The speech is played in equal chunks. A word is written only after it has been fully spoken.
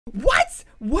What?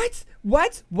 What?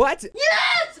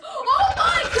 Yes! Oh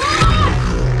my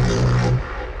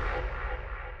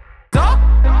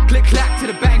god! Click clack to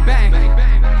the bang bang.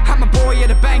 I'm a boy at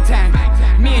the bang tang.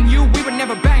 Me and you, we would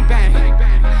never bang bang.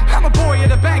 I'm a boy at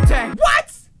the bang tang.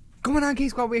 What? Going on,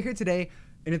 K-Squad, we're here today.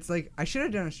 And it's like, I should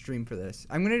have done a stream for this.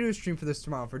 I'm going to do a stream for this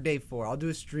tomorrow for day 4. I'll do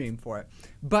a stream for it.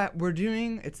 But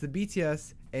it's the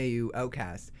Bts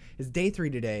Outcast. It's day 3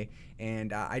 today.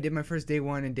 And I did my first day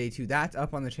 1 and day 2. That's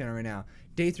up on the channel right now.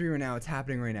 Day 3 right now, it's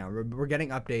happening right now. We're getting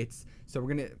updates. So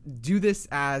we're going to do this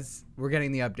as we're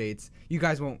getting the updates. You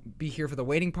guys won't be here for the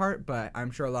waiting part, but I'm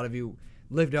sure a lot of you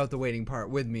lived out the waiting part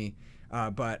with me.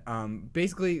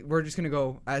 Basically, we're just gonna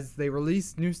go as they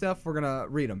release new stuff. We're gonna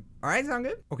read them. All right, sound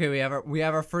good? Okay, we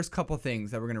have our first couple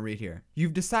things that we're gonna read here.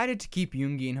 You've decided to keep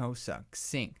Yoongi and Hoseok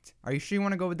synced. Are you sure you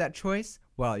want to go with that choice?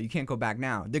 Well, you can't go back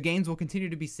now. The games will continue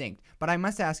to be synced. But I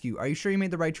must ask you, are you sure you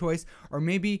made the right choice, or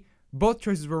maybe both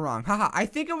choices were wrong? Haha, I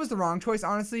think it was the wrong choice,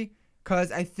 honestly,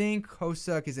 cause I think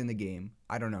Hoseok is in the game.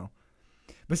 I don't know.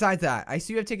 Besides that, I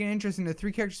see you have taken an interest in the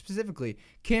 3 characters specifically: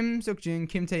 Kim Seokjin,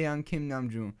 Kim Taeyoung, Kim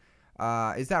Namjoon.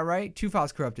 Is that right? 2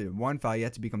 files corrupted, 1 file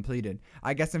yet to be completed.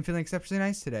 I guess I'm feeling exceptionally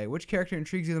nice today. Which character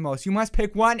intrigues you the most? You must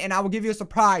pick one and I will give you a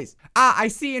surprise. Ah, I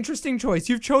see. Interesting choice.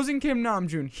 You've chosen Kim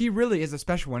Namjoon. He really is a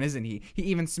special one, isn't he? He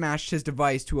even smashed his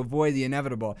device to avoid the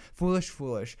inevitable.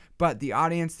 Foolish. But the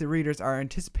audience, the readers are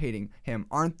anticipating him,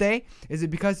 aren't they? Is it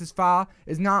because his file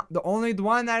is not the only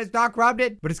one that is not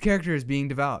corrupted? But his character is being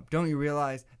developed. Don't you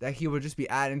realize that he will just be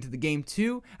added into the game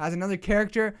too as another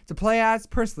character to play as?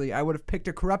 Personally, I would have picked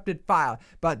a corrupted file,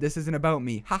 but this isn't about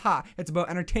me. Haha, it's about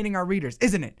entertaining our readers,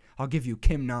 isn't it? I'll give you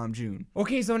Kim Namjoon.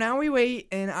 Okay, so now we wait,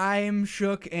 and I'm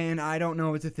shook, and I don't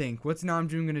know what to think. What's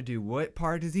Namjoon gonna do? What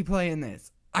part does he play in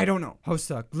this? I don't know.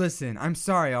 Hoseok, listen, I'm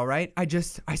sorry, alright? I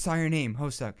saw your name,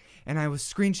 Hoseok, and I was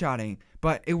screenshotting,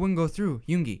 but it wouldn't go through.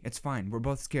 Yoongi, it's fine. We're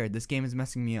both scared. This game is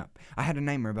messing me up. I had a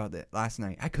nightmare about it last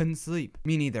night. I couldn't sleep.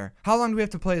 Me neither. How long do we have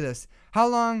to play this? How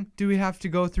long do we have to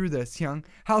go through this, Hyung?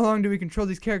 How long do we control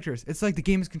these characters? It's like the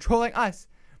game is controlling us.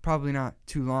 Probably not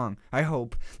too long, I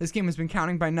hope. This game has been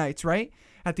counting by nights, right?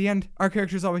 At the end, our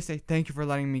characters always say, thank you for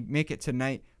letting me make it to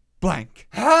night blank.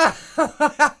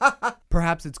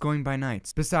 Perhaps it's going by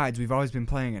nights. Besides, we've always been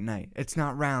playing at night. It's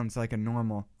not rounds like a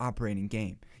normal operating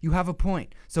game. You have a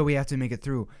point, so we have to make it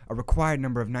through a required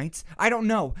number of nights? I don't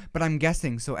know, but I'm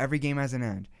guessing so every game has an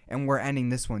end. And we're ending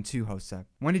this one too, Hoseok.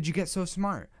 When did you get so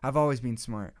smart? I've always been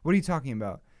smart. What are you talking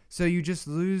about? So you just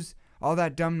lose all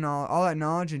that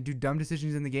knowledge and do dumb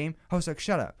decisions in the game? Hoseok,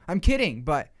 shut up. I'm kidding,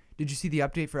 but did you see the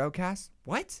update for Outcast?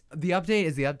 What? The update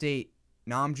is the update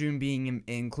Namjoon being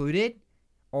included?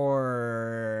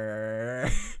 Or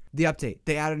the update,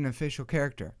 they added an official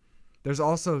character. There's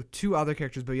also 2 other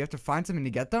characters, but you have to find something to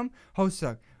get them?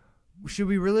 Hoseok, should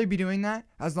we really be doing that?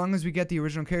 As long as we get the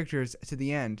original characters to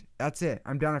the end, that's it.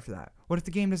 I'm done after that. What if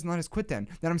the game doesn't let us quit then?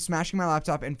 Then I'm smashing my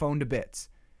laptop and phone to bits.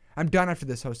 I'm done after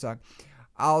this, Hoseok.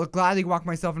 I'll gladly walk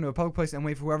myself into a public place and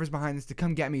wait for whoever's behind this to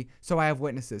come get me so I have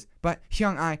witnesses. But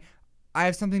Hyung, I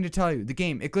have something to tell you. The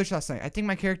game, it glitched last night. I think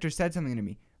my character said something to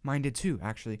me. Mine did too,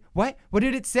 actually. What? What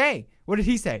did it say? What did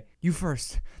he say? You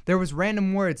first. There was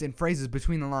random words and phrases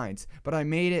between the lines, but I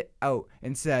made it out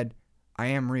and said, I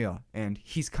am real, and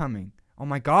he's coming. Oh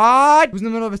my god! It was in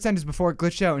the middle of a sentence before it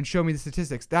glitched out and showed me the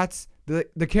statistics. That's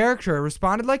the character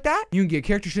responded like that? Yoongi, a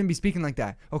character shouldn't be speaking like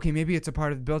that. Okay, maybe it's a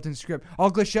part of the built-in script. All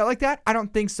glitched out like that? I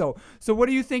don't think so. So what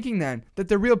are you thinking then? That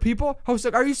they're real people?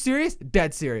 Hoseok, are you serious?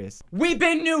 Dead serious. We've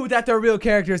been new that they're real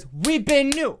characters. We've been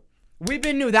new. We've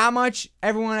been new that much.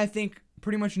 Everyone, I think,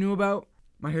 pretty much knew about.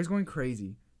 My hair's going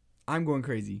crazy. I'm going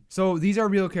crazy. So these are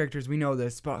real characters. We know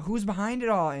this. But who's behind it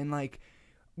all? And like,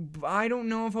 I don't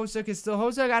know if Hoseok is still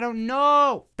Hoseok. I don't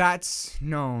know.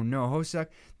 No, Hoseok.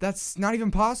 That's not even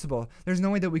possible. There's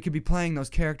no way that we could be playing those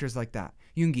characters like that.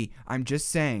 Yoongi, I'm just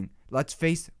saying. Let's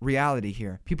face reality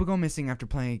here. People go missing after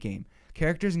playing a game.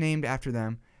 Characters named after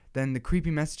them. Then the creepy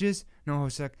messages. No,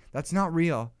 Hoseok. That's not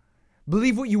real.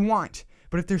 Believe what you want.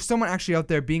 But if there's someone actually out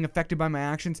there being affected by my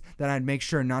actions, then I'd make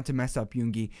sure not to mess up,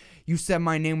 Yoongi. You said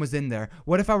my name was in there.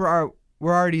 What if we're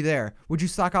already there? Would you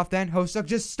slack off then? Hoseok,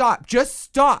 just stop. Just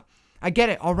stop. I get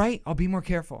it, alright? I'll be more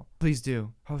careful. Please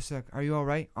do. Hoseok, are you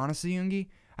alright? Honestly, Yoongi?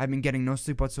 I've been getting no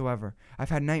sleep whatsoever. I've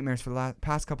had nightmares for the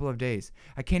past couple of days.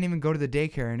 I can't even go to the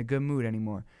daycare in a good mood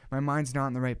anymore. My mind's not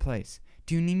in the right place.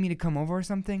 Do you need me to come over or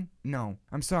something? No.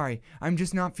 I'm sorry. I'm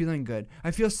just not feeling good.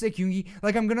 I feel sick, Yoongi.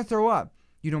 Like I'm gonna throw up.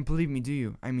 You don't believe me, do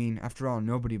you? I mean, after all,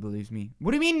 nobody believes me. What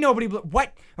do you mean nobody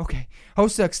what? Okay.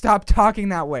 Hoseok, stop talking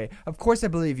that way. Of course I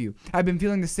believe you. I've been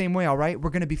feeling the same way, alright? We're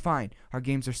gonna be fine. Our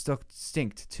games are still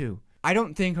synced, too. I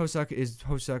don't think Hoseok is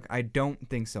Hoseok. I don't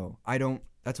think so.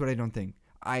 That's what I don't think.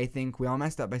 I think we all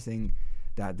messed up by saying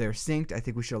that they're synced. I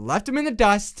think we should have left him in the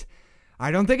dust. I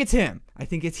don't think it's him. I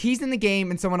think he's in the game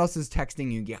and someone else is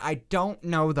texting Yoongi. I don't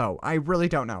know though. I really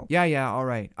don't know. Yeah, all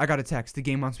right. I got a text. The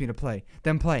game wants me to play.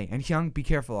 Then play. And Hyung, be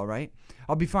careful, all right?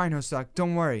 I'll be fine, Hoseok.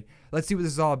 Don't worry. Let's see what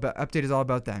this is all about. Update is all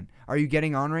about then. Are you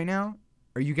getting on right now?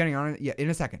 Are you getting on? Yeah, in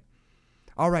a second.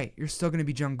 All right. You're still gonna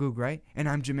be Jungkook, right? And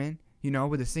I'm Jimin. You know,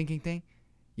 with the syncing thing.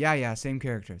 Yeah, same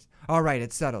characters. All right,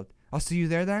 it's settled. I'll see you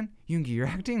there then. Yoongi, you're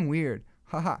acting weird.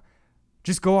 Haha.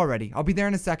 Just go already. I'll be there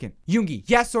in a second. Yoongi,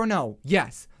 yes or no?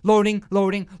 Yes. Loading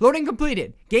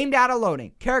completed. Game data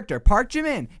loading. Character, Park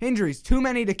Jimin. Injuries, too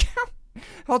many to count.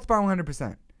 Health bar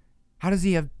 100%. How does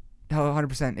he have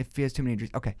 100% if he has too many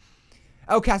injuries? Okay.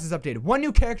 Outcast is updated. 1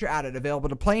 new character added, available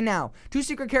to play now. 2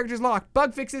 secret characters locked.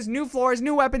 Bug fixes, new floors,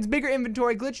 new weapons, bigger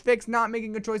inventory, glitch fix, not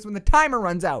making a choice when the timer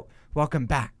runs out. Welcome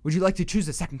back. Would you like to choose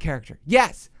a second character?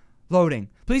 Yes. Loading.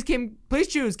 Please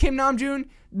choose Kim Namjoon,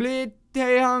 Lee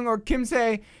Taehyung, or Kim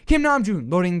Se. Kim Namjoon.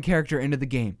 Loading character into the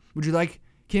game. Would you like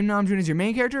Kim Namjoon as your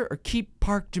main character or keep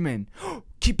Park Jimin?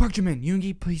 Keep Park Jimin.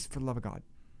 Yoongi, please, for the love of God.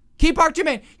 Keep Park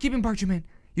Jimin. Keeping Park Jimin.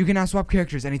 You can now swap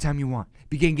characters anytime you want.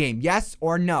 Begin game. Yes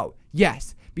or no?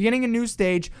 Yes. Beginning a new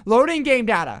stage. Loading game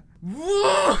data.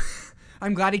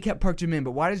 I'm glad he kept Park Jimin,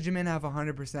 but why does Jimin have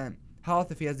 100%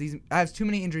 health if he has too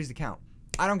many injuries to count?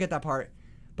 I don't get that part.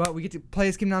 But we get to play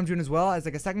as Kim Namjoon as well as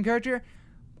like a second character.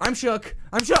 I'm shook.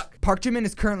 Park Jimin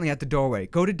is currently at the doorway.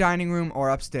 Go to dining room or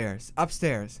upstairs.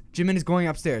 Jimin is going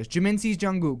upstairs. Jimin sees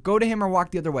Jungkook. Go to him or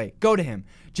walk the other way. Go to him.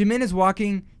 Jimin is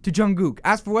walking to Jungkook.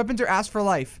 Ask for weapons or ask for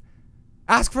life.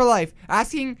 Ask for life.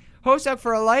 Asking Hoseok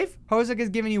for a life. Hoseok is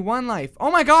giving you 1 life.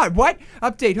 Oh my god, what?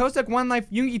 Update. Hoseok 1 life,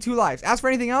 Yoongi 2 lives. Ask for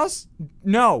anything else?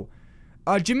 No.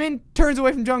 Jimin turns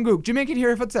away from Jungkook. Jimin can hear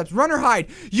her footsteps. Run or hide.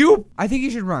 I think you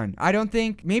should run. I don't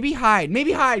think. Maybe hide.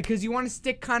 Because you want to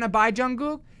stick kind of by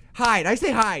Jungkook. Hide. I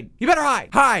say hide. You better hide.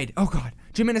 Hide. Oh god.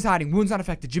 Jimin is hiding. Wounds not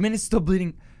affected. Jimin is still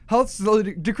bleeding. Health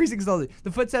slowly decreasing slowly.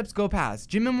 The footsteps go past.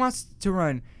 Jimin wants to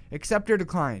run. Accept or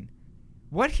decline.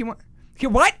 What?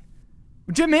 What?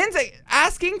 Jimin's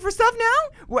asking for stuff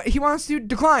now? What? He wants to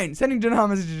decline. Sending denial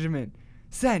message to Jimin.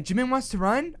 Send. Jimin wants to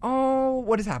run? Oh,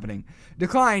 what is happening?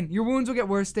 Decline. Your wounds will get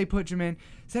worse. Stay put, Jimin.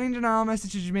 Sending denial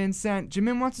message to Jimin. Sent.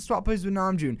 Jimin wants to swap places with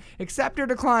Namjoon. Accept or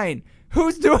decline?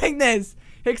 Who's doing this?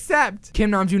 Accept.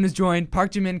 Kim Namjoon has joined.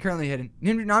 Park Jimin currently hidden.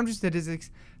 Namjoon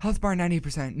statistics. Health bar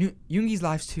 90%. Yoongi's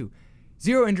lives too.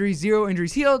 0 injuries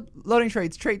healed. Loading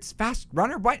traits. Fast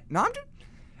runner. What? Namjoon?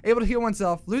 Able to heal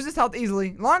oneself. Loses health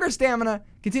easily. Longer stamina.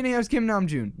 Continuing as Kim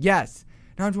Namjoon. Yes.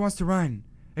 Namjoon wants to run.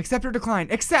 Accept or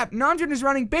decline? Accept. Namjoon is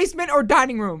running basement or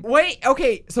dining room. Wait,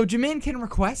 okay, so Jimin can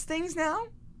request things now?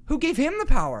 Who gave him the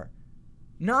power?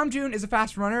 Namjoon is a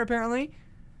fast runner, apparently.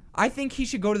 I think he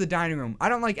should go to the dining room. I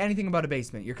don't like anything about a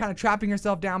basement. You're kind of trapping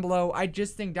yourself down below. I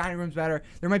just think dining room's better.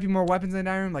 There might be more weapons in the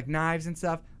dining room, like knives and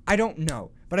stuff. I don't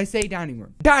know, but I say dining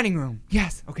room. Dining room.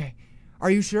 Yes, okay. Are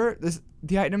you sure?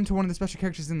 The item to one of the special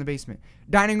characters is in the basement.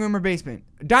 Dining room or basement?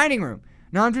 Dining room.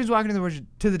 Namjoon's walking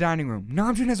to the dining room.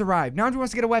 Namjoon has arrived. Namjoon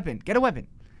wants to get a weapon. Get a weapon.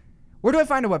 Where do I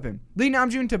find a weapon? Lead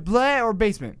Namjoon to Bleh or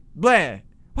basement? Bleh.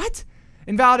 What?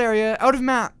 Invalid area. Out of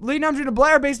map. Lead Namjoon to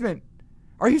Bleh or basement?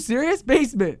 Are you serious?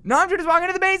 Basement. Namjoon is walking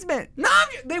to the basement.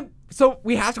 So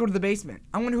we have to go to the basement.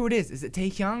 I wonder who it is. Is it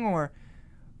Taehyung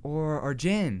or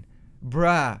Jin?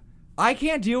 Bruh. I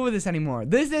can't deal with this anymore.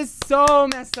 This is so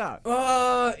messed up.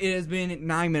 It has been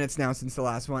 9 minutes now since the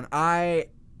last one. I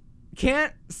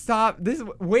can't stop.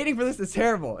 Waiting for this is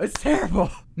terrible. It's terrible.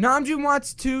 Namjoon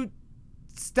wants to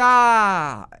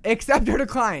stop. Accept or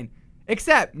decline?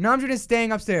 Accept. Namjoon is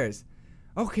staying upstairs.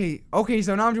 Okay,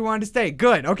 so Namjoon wanted to stay.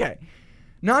 Good, okay.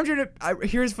 Namjoon,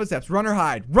 hear his footsteps. Run or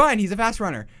hide. Run, he's a fast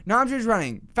runner. Namjoon's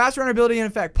running. Fast runner ability in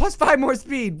effect. Plus 5 more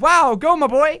speed. Wow, go my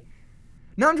boy.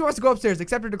 Namjoon wants to go upstairs.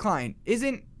 Accept or decline?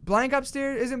 Isn't blank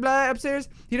upstairs? Isn't blah upstairs?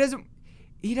 He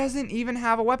doesn't even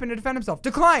have a weapon to defend himself.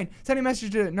 Decline. Sending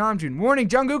message to Namjoon. Warning,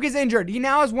 Jungkook is injured. He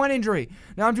now has 1 injury.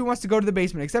 Namjoon wants to go to the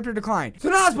basement. Accept or decline? So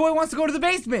Nas boy wants to go to the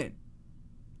basement.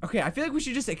 Okay, I feel like we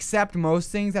should just accept most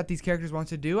things that these characters want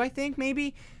to do, I think,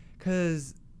 maybe.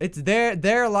 Because it's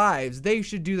their lives. They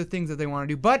should do the things that they want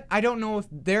to do. But I don't know if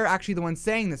they're actually the ones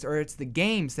saying this or it's the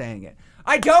game saying it.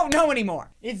 I don't know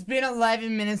anymore. It's been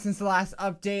 11 minutes since the last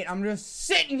update. I'm just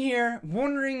sitting here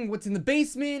wondering what's in the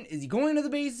basement. Is he going to the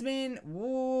basement?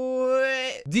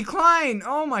 What? Decline.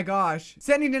 Oh my gosh.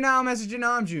 Sending denial message to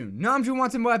Namjoon. Namjoon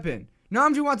wants a weapon.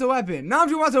 Namjoon wants a weapon.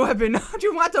 Namjoon wants a weapon.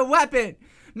 Namjoon wants a weapon.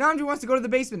 Namjoon wants to go to the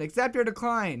basement. Accept or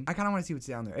decline. I kind of want to see what's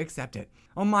down there. Accept it.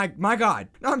 Oh my god.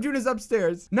 Namjoon is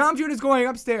upstairs. Namjoon is going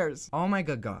upstairs. Oh my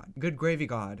good god. Good gravy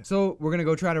god. So we're gonna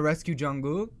go try to rescue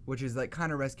Jungkook, which is like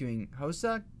kind of rescuing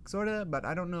Hoseok, sorta. But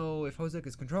I don't know if Hoseok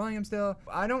is controlling him still.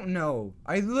 I don't know.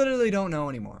 I literally don't know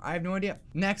anymore. I have no idea.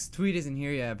 Next tweet isn't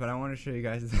here yet, but I want to show you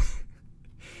guys this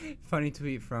funny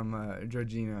tweet from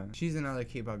Georgina. She's another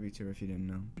K-pop YouTuber if you didn't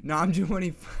know. Namjoon when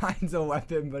he finds a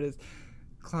weapon, but it's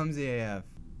clumsy AF.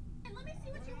 Let me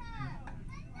see what you have.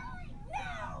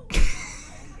 No!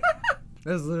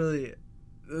 That's literally,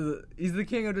 he's the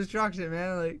king of destruction,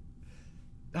 man. Like,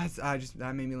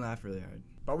 that made me laugh really hard.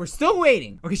 But we're still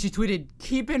waiting. Okay, she tweeted,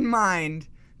 keep in mind,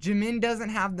 Jimin doesn't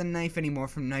have the knife anymore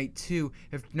from night 2.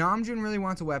 If Namjoon really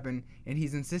wants a weapon, and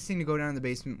he's insisting to go down in the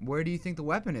basement, where do you think the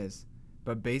weapon is?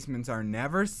 But basements are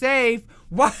never safe.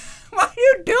 Why do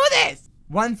you do this?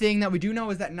 One thing that we do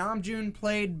know is that Namjoon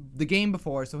played the game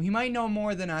before, so he might know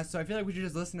more than us, so I feel like we should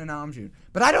just listen to Namjoon.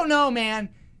 But I don't know, man.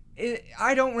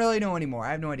 I don't really know anymore.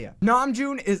 I have no idea.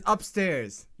 Namjoon is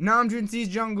upstairs. Namjoon sees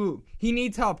Jungkook. He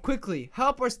needs help. Quickly.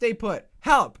 Help or stay put.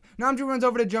 Help. Namjoon runs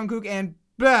over to Jungkook and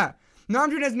blah.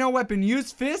 Namjoon has no weapon.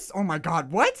 Use fists? Oh my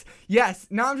god, what? Yes,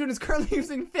 Namjoon is currently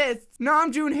using fists.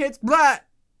 Namjoon hits blah.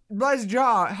 Blah's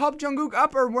jaw. Help Jungkook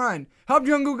up or run. Help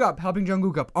Jungkook up. Helping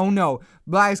Jungkook up. Oh no.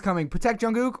 Blah is coming. Protect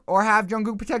Jungkook or have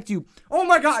Jungkook protect you. Oh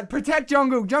my god. Protect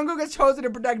Jungkook. Jungkook has chosen to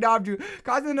protect Namjoon,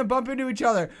 causing them to bump into each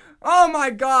other. Oh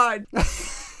my god.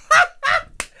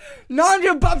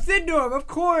 Namjoon bumps into him. Of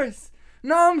course.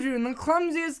 Namjoon, the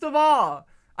clumsiest of all.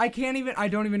 I don't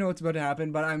even know what's about to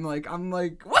happen, but I'm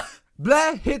like, what?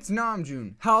 Blah hits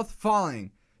Namjoon. Health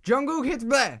falling. Jungkook hits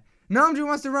Blah. Namjoon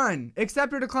wants to run.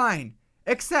 Accept or decline.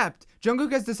 Accept.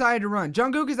 Jungkook has decided to run.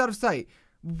 Jungkook is out of sight.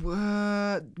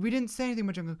 We didn't say anything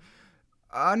about Jungkook.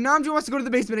 Namjoon wants to go to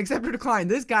the basement. Accept or decline.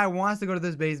 This guy wants to go to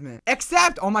this basement.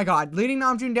 Accept. Oh my god. Leading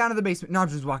Namjoon down to the basement.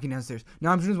 Namjoon's walking downstairs.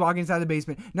 Namjoon's walking inside the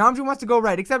basement. Namjoon wants to go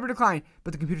right. Accept or decline.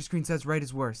 But the computer screen says right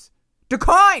is worse.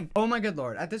 Decline. Oh my good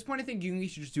lord. At this point, I think Yoongi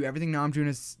should just do everything Namjoon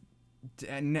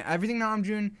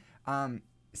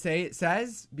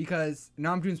says, because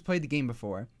Namjoon's played the game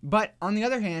before. But on the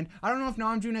other hand, I don't know if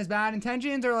Namjoon has bad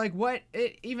intentions or like what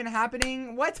even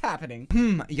happening. What's happening?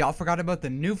 Y'all forgot about the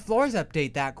new floors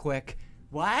update that quick.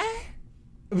 What?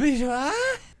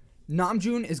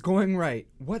 Namjoon is going right.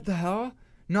 What the hell?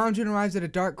 Namjoon arrives at a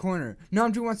dark corner.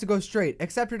 Namjoon wants to go straight.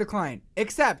 Accept or decline.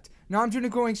 Accept. Namjoon is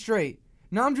going straight.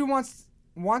 Namjoon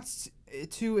wants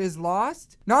to is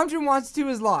lost. Namjoon wants to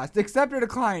is lost. Accept or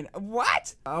decline.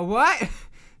 What? What?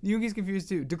 Yoongi's confused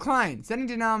too. Decline. Sending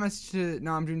denial message to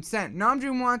Namjoon. Sent.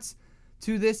 Namjoon wants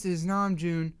to this is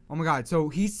Namjoon. Oh my god. So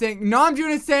he's saying Namjoon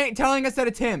is telling us that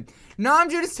it's him.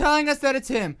 Namjoon is telling us that it's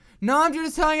him. Namjoon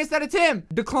is telling us that it's him.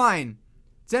 Decline.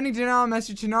 Sending denial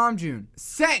message to Namjoon.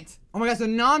 Sent. Oh my god, so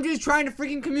Namjoon is trying to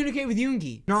freaking communicate with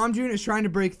Yoongi. Namjoon is trying to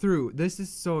break through. This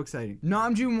is so exciting.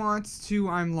 Namjoon wants to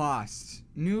I'm lost.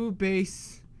 New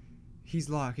base. He's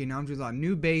locked. Okay, Namjoon's locked.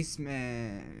 New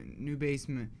basement. New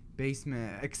basement.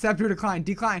 Basement. Accept or decline.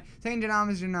 Decline. Sending denial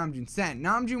message to Namjoon. Sent.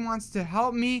 Namjoon wants to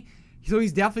help me. So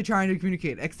he's definitely trying to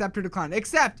communicate. Accept or decline.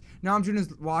 Accept. Namjoon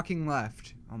is walking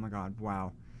left. Oh my god,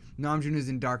 wow. Namjoon is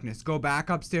in darkness. Go back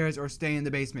upstairs or stay in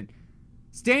the basement.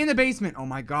 Stay in the basement. Oh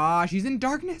my gosh, he's in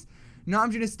darkness.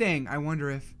 Namjoon is staying. I wonder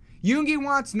if Yoongi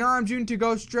wants Namjoon to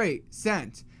go straight.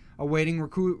 Sent. Awaiting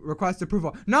request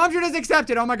approval. Namjoon is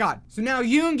accepted. Oh my god. So now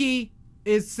Yoongi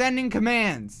is sending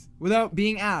commands without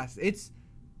being asked. It's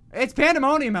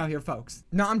pandemonium out here, folks.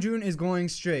 Namjoon is going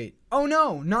straight. Oh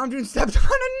no, Namjoon stepped on a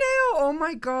nail. Oh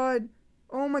my god.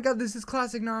 Oh my god, this is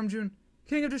classic Namjoon.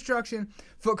 King of destruction.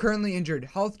 Foot currently injured.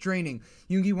 Health draining.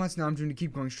 Yoongi wants Namjoon to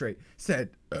keep going straight.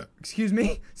 Said, excuse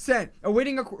me? Sent.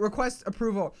 Awaiting a request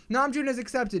approval. Namjoon is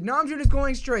accepted. Namjoon is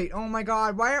going straight. Oh my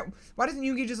god. Why doesn't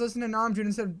Yoongi just listen to Namjoon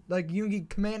instead of like Yoongi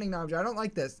commanding Namjoon? I don't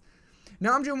like this.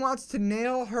 Namjoon wants to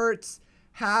nail hurts.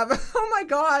 Have. Oh my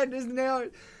god. His nail.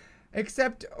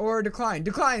 Accept or decline.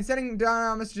 Decline. Sending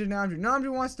down a message to Namjoon.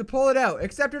 Namjoon wants to pull it out.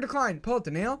 Accept or decline. Pull it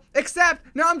to nail.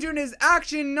 Accept. Namjoon is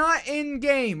action, not in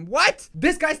game. What?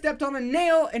 This guy stepped on a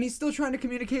nail and he's still trying to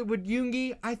communicate with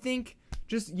Yoongi. I think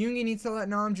just Yoongi needs to let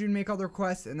Namjoon make all the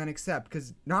requests and then accept,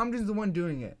 because Namjoon's the one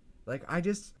doing it. Like, I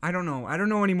don't know. I don't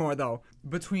know anymore though.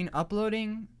 Between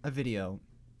uploading my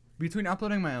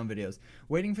own videos,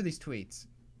 waiting for these tweets,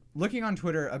 looking on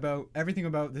Twitter about everything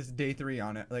about this day 3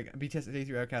 on it, like BTS day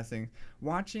 3 outcasting,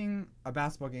 watching a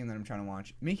basketball game that I'm trying to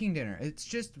watch, making dinner. It's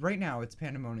just right now, it's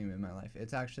pandemonium in my life.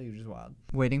 It's actually just wild.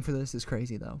 Waiting for this is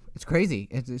crazy though. It's crazy.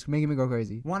 It's making me go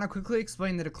crazy. Want to quickly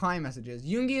explain the decline messages.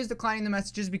 Yoongi is declining the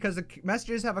messages because the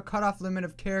messages have a cutoff limit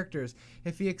of characters.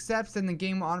 If he accepts, then the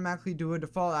game will automatically do a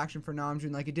default action for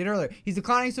Namjoon like it did earlier. He's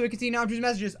declining so he can see Namjoon's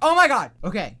messages. Oh my god.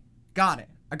 Okay, got it.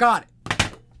 I got it.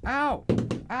 Ow.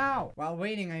 Ow. While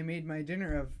waiting, I made my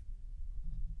dinner of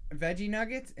veggie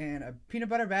nuggets and a peanut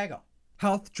butter bagel.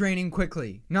 Health draining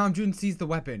quickly. Namjoon sees the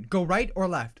weapon. Go right or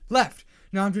left? Left.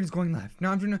 Namjoon is going left.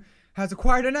 Namjoon has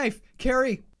acquired a knife.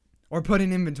 Carry. Or put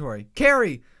in inventory.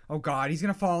 Carry. Oh god, he's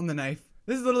gonna fall on the knife.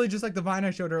 This is literally just like the vine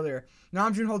I showed earlier.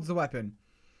 Namjoon holds the weapon.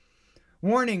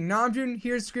 Warning. Namjoon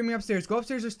hears screaming upstairs. Go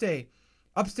upstairs or stay.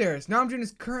 Upstairs. Namjoon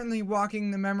is currently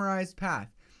walking the memorized path.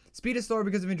 Speed is slower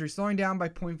because of injury, slowing down by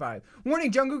 0.5. Warning,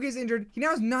 Jungkook is injured. He now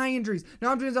has 9 injuries.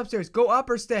 Namjoon is upstairs. Go up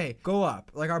or stay? Go up.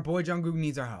 Like our boy Jungkook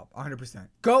needs our help. 100%.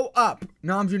 Go up.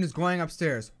 Namjoon is going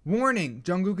upstairs. Warning,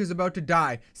 Jungkook is about to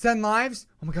die. Send lives?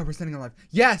 Oh my god, we're sending a live.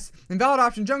 Yes. Invalid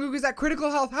option. Jungkook is at critical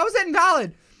health. How is that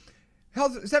invalid?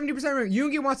 Health 70%.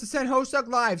 Yoongi wants to send Hoseok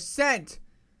lives. Sent.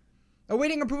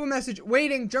 Awaiting approval message.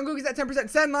 Waiting. Jungkook is at 10%.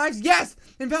 Send lives. Yes.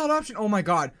 Invalid option. Oh my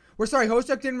god. We're sorry,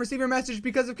 Hoseok didn't receive your message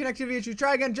because of connectivity issues.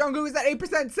 Try again. Jungkook is at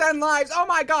 8%. Send lives. Oh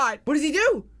my god. What does he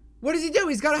do? What does he do?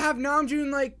 He's got to have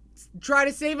Namjoon, like, try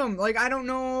to save him. Like, I don't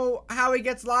know how he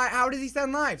gets live. How does he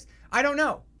send lives? I don't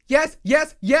know. Yes,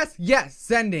 yes, yes, yes.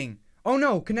 Sending. Oh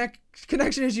no,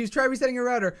 connection issues. Try resetting your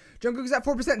router. Jungkook is at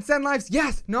 4%. Send lives.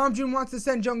 Yes. Namjoon wants to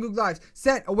send Jungkook lives.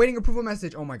 Sent. Awaiting approval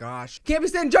message. Oh my gosh. Can't be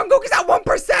sent. Jungkook is at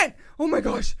 1%. Oh my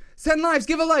gosh. Send lives.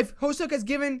 Give a life. Hoseok has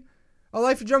given a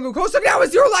life to Jungkook. Hoseok now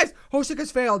has 0 lives. Hoseok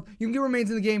has failed. Yoongi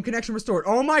remains in the game. Connection restored.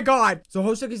 Oh my god. So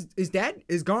Hoseok is dead?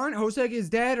 Is gone? Hoseok is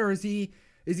dead, or is he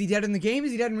dead in the game?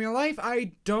 Is he dead in real life?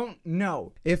 I don't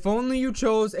know. If only you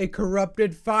chose a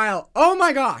corrupted file. Oh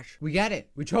my gosh. We get it.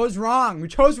 We chose wrong. We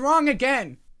chose wrong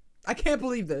again. I can't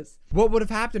believe this. What would have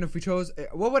happened if we chose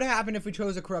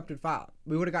a corrupted file?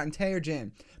 We would have gotten Tae or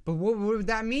Jin. But what would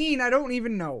that mean? I don't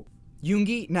even know.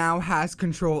 Yoongi now has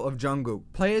control of Jungkook.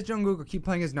 Play as Jungkook or keep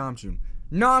playing as Namjoon.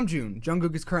 Namjoon.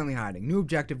 Jungkook is currently hiding. New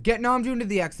objective. Get Namjoon to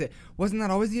the exit. Wasn't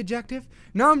that always the objective?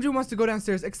 Namjoon wants to go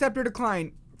downstairs. Accept or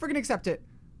decline. Freaking accept it.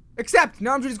 Accept.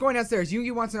 Namjoon is going downstairs.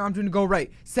 Yoongi wants Namjoon to go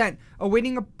right. Sent.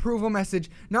 Awaiting approval message.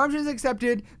 Namjoon is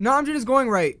accepted. Namjoon is going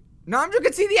right. Namjoon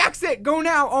can see the exit. Go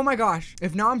now. Oh my gosh.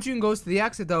 If Namjoon goes to the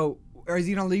exit though, or is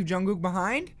he gonna leave Jungkook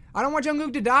behind? I don't want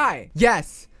Jungkook to die.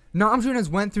 Yes. Namjoon has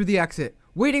went through the exit.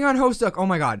 Waiting on Hoseok. Oh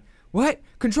my god. What?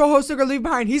 Control Hoseok or leave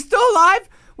behind. He's still alive?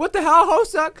 What the hell,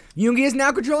 Hoseok? Yoongi is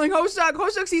now controlling Hoseok.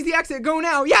 Hoseok sees the exit. Go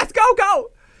now. Yes, go,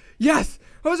 go. Yes.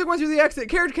 Hoseok went through the exit.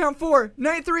 Character count 4.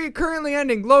 Night 3 currently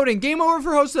ending. Loading. Game over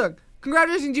for Hoseok.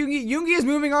 Congratulations, Yoongi. Yoongi is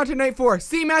moving on to night 4.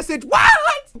 See message.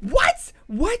 What?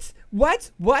 What?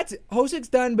 Hoseok's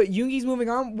done, but Yoongi's moving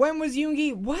on. When was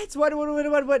Yoongi? What?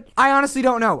 I honestly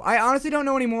don't know. I honestly don't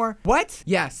know anymore. What?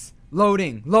 Yes.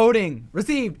 Loading.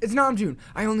 Received. It's Namjoon.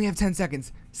 I only have 10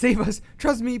 seconds. Save us.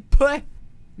 Trust me. Play.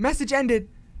 Message ended.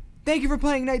 Thank you for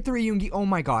playing night 3, Yoongi. Oh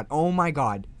my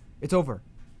god. It's over.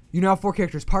 You now have 4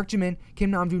 characters. Park Jimin,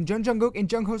 Kim Namjoon, Jung Jungkook, and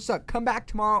Jung Hoseok. Come back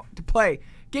tomorrow to play.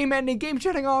 Game ending. Game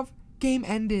shutting off. Game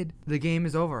ended. The game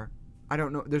is over. I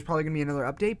don't know. There's probably going to be another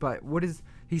update, but what is...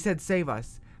 He said save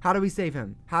us. How do we save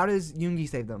him? How does Yoongi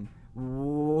save them?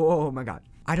 Oh my god.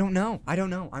 I don't know.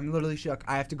 I'm literally shook.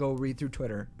 I have to go read through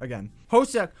Twitter again.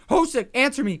 Hoseok,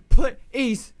 answer me,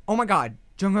 please. Oh my god.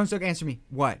 Jung Hoseok, answer me.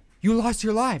 What? You lost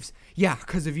your lives. Yeah,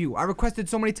 because of you. I requested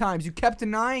so many times. You kept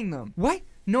denying them. What?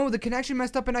 No, the connection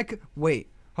messed up and I could...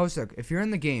 Wait. Hoseok, if you're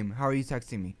in the game, how are you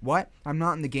texting me? What? I'm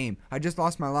not in the game. I just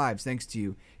lost my lives thanks to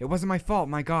you. It wasn't my fault.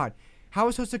 My god. How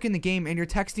is Hoseok in the game and you're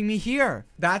texting me here?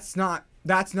 That's not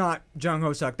Jung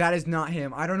Hoseok. That is not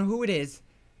him. I don't know who it is.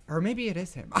 Or maybe it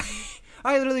is him.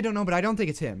 I literally don't know, but I don't think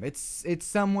it's him. It's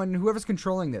someone, whoever's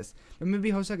controlling this. But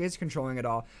maybe Hoseok is controlling it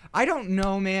all. I don't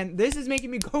know, man. This is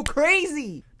making me go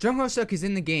crazy. Jung Hoseok is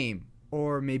in the game.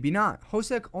 Or maybe not.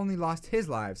 Hoseok only lost his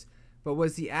lives. But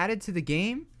was he added to the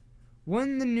game?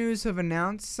 Wouldn't the news have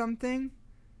announced something?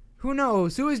 Who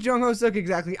knows? Who is Jung Hoseok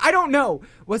exactly? I don't know.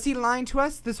 Was he lying to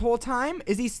us this whole time?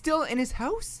 Is he still in his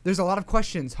house? There's a lot of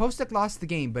questions. Hoseok lost the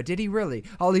game, but did he really?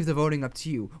 I'll leave the voting up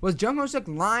to you. Was Jung Hoseok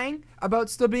lying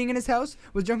about still being in his house?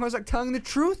 Was Jung Hoseok telling the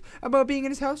truth about being in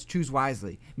his house? Choose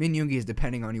wisely. Min Yoongi is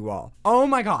depending on you all. Oh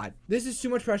my god. This is too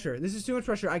much pressure.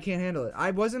 I can't handle it. I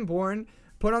wasn't born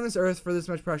put on this earth for this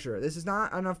much pressure. This is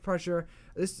not enough pressure.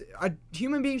 A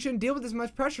human being shouldn't deal with this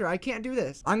much pressure. I can't do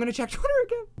this. I'm gonna check Twitter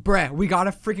again. Bruh, we got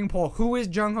a freaking poll. Who is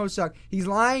Jung-Ho Suk? He's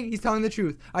lying. He's telling the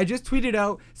truth. I just tweeted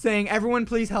out saying, everyone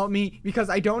please help me because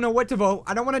I don't know what to vote.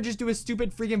 I don't want to just do a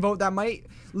stupid freaking vote that might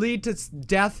lead to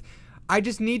death. I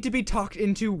just need to be talked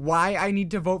into why I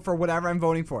need to vote for whatever I'm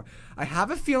voting for. I have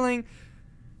a feeling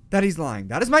that he's lying.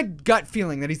 That is my gut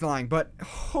feeling that he's lying. But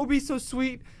Hobie's so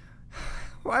sweet.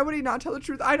 Why would he not tell the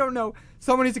truth? I don't know.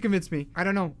 Someone needs to convince me. I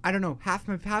don't know. Half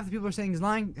the people are saying he's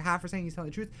lying. Half are saying he's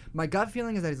telling the truth. My gut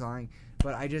feeling is that he's lying.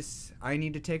 But I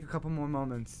need to take a couple more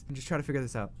moments and just try to figure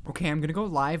this out. Okay, I'm gonna go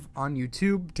live on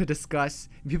YouTube to discuss.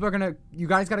 People are you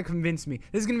guys gotta convince me.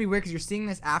 This is gonna be weird because you're seeing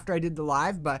this after I did the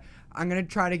live, but I'm gonna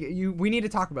try to get you. We need to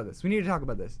talk about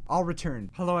this. I'll return.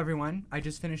 Hello, everyone. I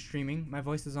just finished streaming. My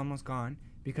voice is almost gone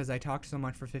because I talked so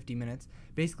much for 50 minutes.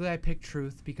 Basically, I picked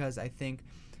truth because I think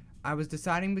I was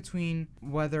deciding between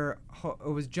whether it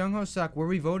was Jung-Ho Suk. Were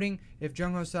we voting if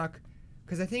Jung-Ho Suk?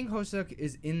 Because I think Ho-Suk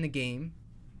is in the game,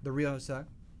 the real Ho-Suk,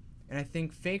 and I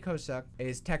think fake Ho-Suk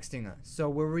is texting us. So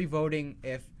were we voting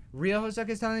if real Ho-Suk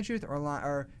is telling the truth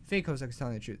or fake Ho-Suk is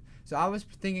telling the truth? So I was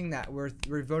thinking that we're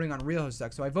voting on real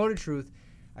Ho-Suk. So I voted truth.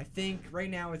 I think right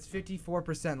now it's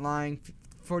 54% lying,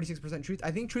 46% truth.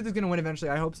 I think truth is gonna win eventually.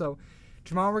 I hope so.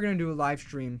 Tomorrow we're going to do a live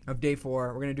stream of day 4.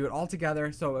 We're going to do it all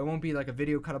together, so it won't be like a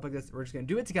video cut up like this. We're just going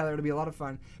to do it together. It'll be a lot of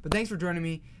fun. But thanks for joining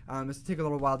me. This will take a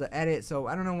little while to edit, so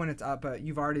I don't know when it's up, but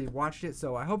you've already watched it.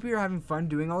 So I hope you're having fun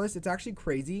doing all this. It's actually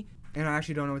crazy, and I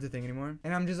actually don't know what to think anymore.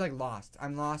 And I'm just like lost.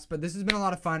 I'm lost, but this has been a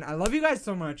lot of fun. I love you guys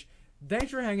so much.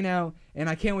 Thanks for hanging out, and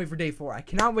I can't wait for day 4. I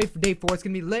cannot wait for day 4. It's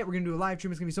going to be lit. We're going to do a live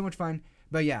stream. It's going to be so much fun.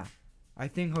 But yeah, I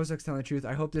think Ho-Suk's telling the truth.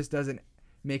 I hope this doesn't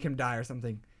make him die or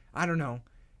something. I don't know.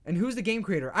 And who's the game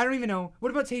creator? I don't even know. What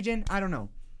about Taejin? I don't know.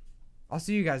 I'll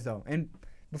see you guys though. And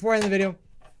before I end the video,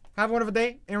 have a wonderful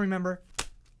day. And remember,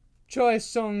 Choi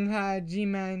Song Ha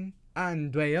Jiman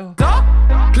an Dweyo.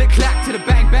 Click clack to the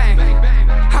bang bang.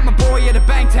 I'm a boy at the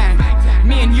bang tang.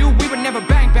 Me and you, we would never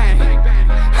bang bang.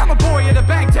 I'm a boy at the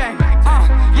bang tang.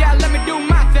 Yeah, let me do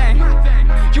my